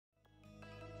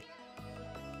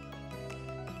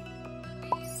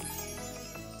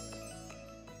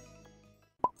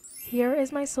Here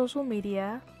is my social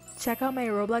media. Check out my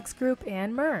Roblox group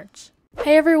and merch.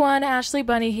 Hey everyone,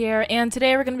 AshleyBunni here, and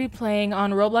today we're going to be playing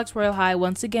on Roblox Royale High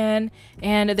once again,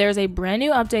 and there's a brand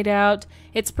new update out.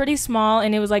 It's pretty small,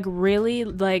 and it was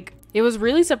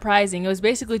really surprising. It was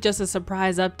basically just a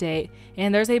surprise update,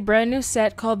 and there's a brand new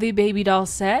set called the Babydoll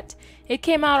set. It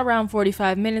came out around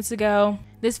 45 minutes ago.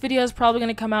 This video is probably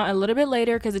going to come out a little bit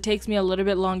later because it takes me a little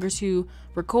bit longer to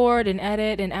record and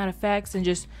edit and add effects and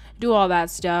just do all that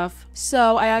stuff.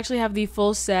 So I actually have the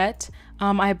full set.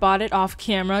 I bought it off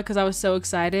camera because I was so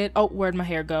excited. Oh, where'd my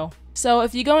hair go? So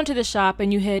if you go into the shop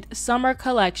and you hit Summer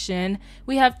Collection,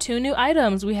 we have two new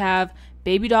items. We have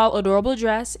Babydoll Adorable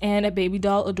Dress and a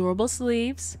Babydoll Adorable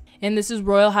Sleeves. And this is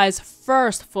Royale High's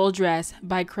first full dress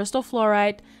by Crystal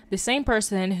Fluorite, the same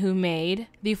person who made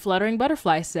the Fluttering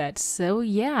Butterfly set. So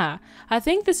yeah, I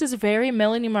think this is very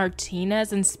Melanie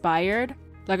Martinez inspired.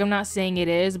 Like, I'm not saying it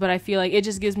is, but I feel like it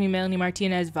just gives me Melanie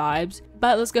Martinez vibes.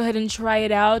 But let's go ahead and try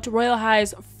it out. Royale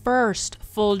High's first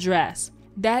full dress.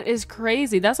 That is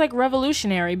crazy. That's like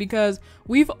revolutionary because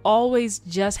we've always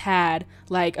just had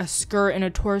like a skirt and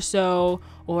a torso,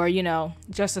 or, you know,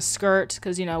 just a skirt,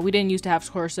 because, you know, we didn't used to have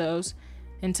torsos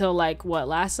until like what,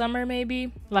 last summer,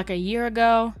 maybe like a year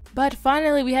ago. But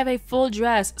finally we have a full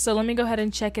dress, so let me go ahead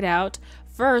and check it out.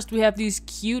 First, we have these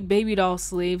cute baby doll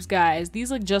sleeves, guys.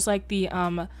 These look just like the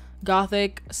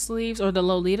gothic sleeves or the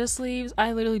Lolita sleeves.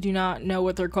 I literally do not know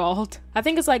what they're called. I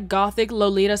think it's like gothic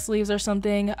Lolita sleeves or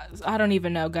something. I don't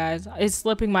even know, guys. It's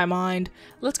slipping my mind.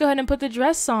 Let's go ahead and put the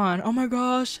dress on. Oh my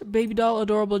gosh, baby doll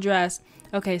adorable dress.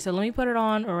 Okay, so let me put it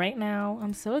on right now.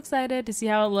 I'm so excited to see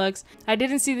how it looks. I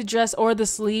didn't see the dress or the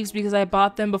sleeves because I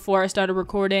bought them before I started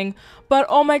recording. But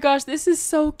oh my gosh, this is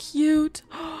so cute.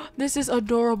 This is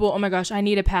adorable. Oh my gosh, I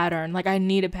need a pattern. Like, I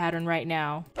need a pattern right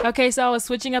now. Okay, so I was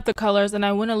switching up the colors and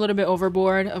I went a little bit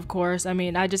overboard, of course. I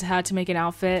mean, I just had to make an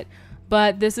outfit.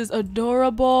 But this is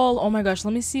adorable. Oh my gosh,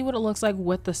 let me see what it looks like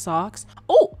with the socks.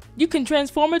 Oh, you can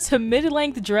transform it to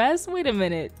mid-length dress? Wait a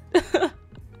minute.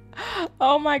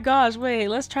 Oh my gosh, wait,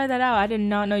 let's try that out. I did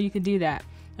not know you could do that.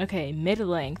 Okay,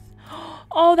 mid-length.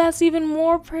 Oh, that's even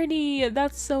more pretty.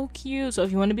 That's so cute. So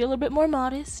if you want to be a little bit more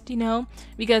modest, you know,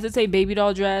 because it's a baby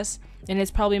doll dress and it's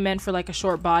probably meant for like a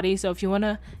short body. So if you want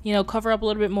to, you know, cover up a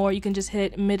little bit more, you can just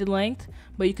hit mid-length,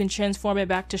 but you can transform it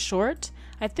back to short.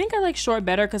 I think I like short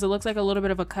better because it looks like a little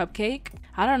bit of a cupcake.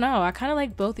 I don't know. I kind of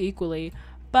like both equally.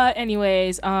 But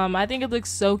anyways, I think it looks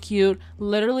so cute.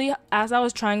 Literally, as I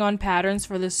was trying on patterns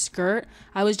for this skirt,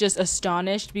 I was just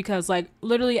astonished because like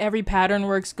literally every pattern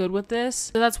works good with this.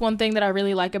 So that's one thing that I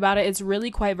really like about it. It's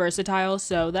really quite versatile,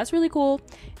 so that's really cool.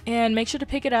 And make sure to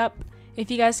pick it up if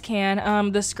you guys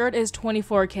can. The skirt is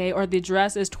 24K, or the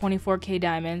dress is 24K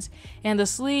diamonds, and the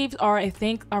sleeves are, I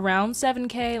think, around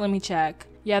 7K. Let me check.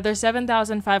 Yeah, they're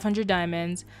 7,500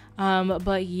 diamonds.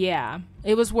 But yeah,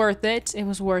 it was worth it. It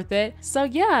was worth it. So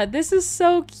yeah, this is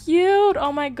so cute.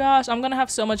 Oh my gosh, I'm gonna have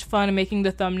so much fun making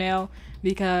the thumbnail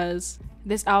because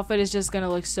this outfit is just gonna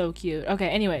look so cute. Okay,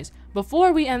 anyways,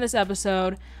 before we end this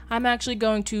episode, I'm actually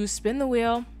going to spin the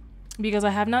wheel because I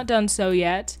have not done so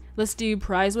yet. Let's do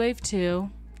prize wave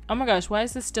 2. Oh my gosh, why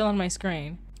is this still on my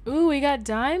screen? Ooh, we got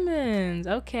diamonds.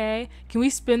 Okay, can we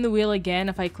spin the wheel again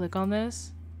if I click on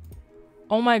this?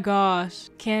 Oh my gosh,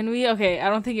 can we? Okay, I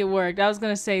don't think it worked. I was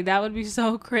gonna say that would be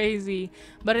so crazy.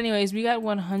 But anyways, we got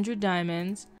 100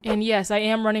 diamonds. And yes, I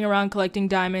am running around collecting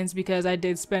diamonds because I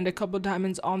did spend a couple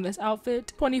diamonds on this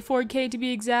outfit. 24K to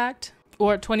be exact.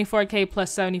 Or 24K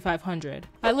plus 7,500.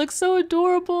 I look so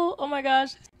adorable. Oh my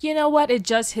gosh. You know what? It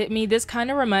just hit me. This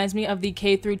kind of reminds me of the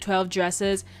K through 12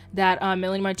 dresses that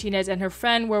Melanie Martinez and her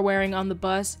friend were wearing on the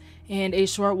bus in a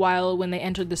short while when they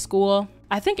entered the school.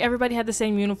 I think everybody had the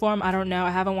same uniform. I don't know. I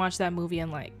haven't watched that movie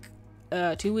in like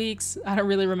 2 weeks. I don't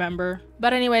really remember.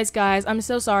 But anyways, guys, I'm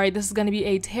so sorry. This is going to be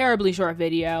a terribly short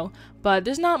video, but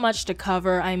there's not much to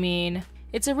cover. I mean,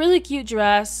 it's a really cute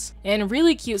dress and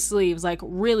really cute sleeves, like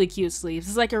really cute sleeves.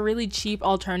 It's like a really cheap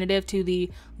alternative to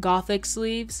the gothic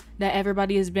sleeves that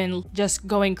everybody has been just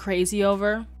going crazy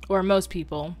over, or most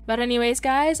people. But anyways,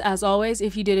 guys, as always,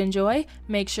 if you did enjoy,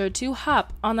 make sure to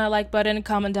hop on that like button,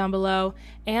 comment down below,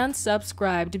 and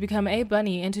subscribe to become a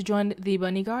bunny and to join the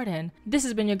bunny garden. This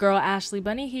has been your girl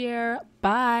AshleyBunni here.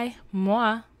 Bye.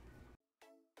 Mwah.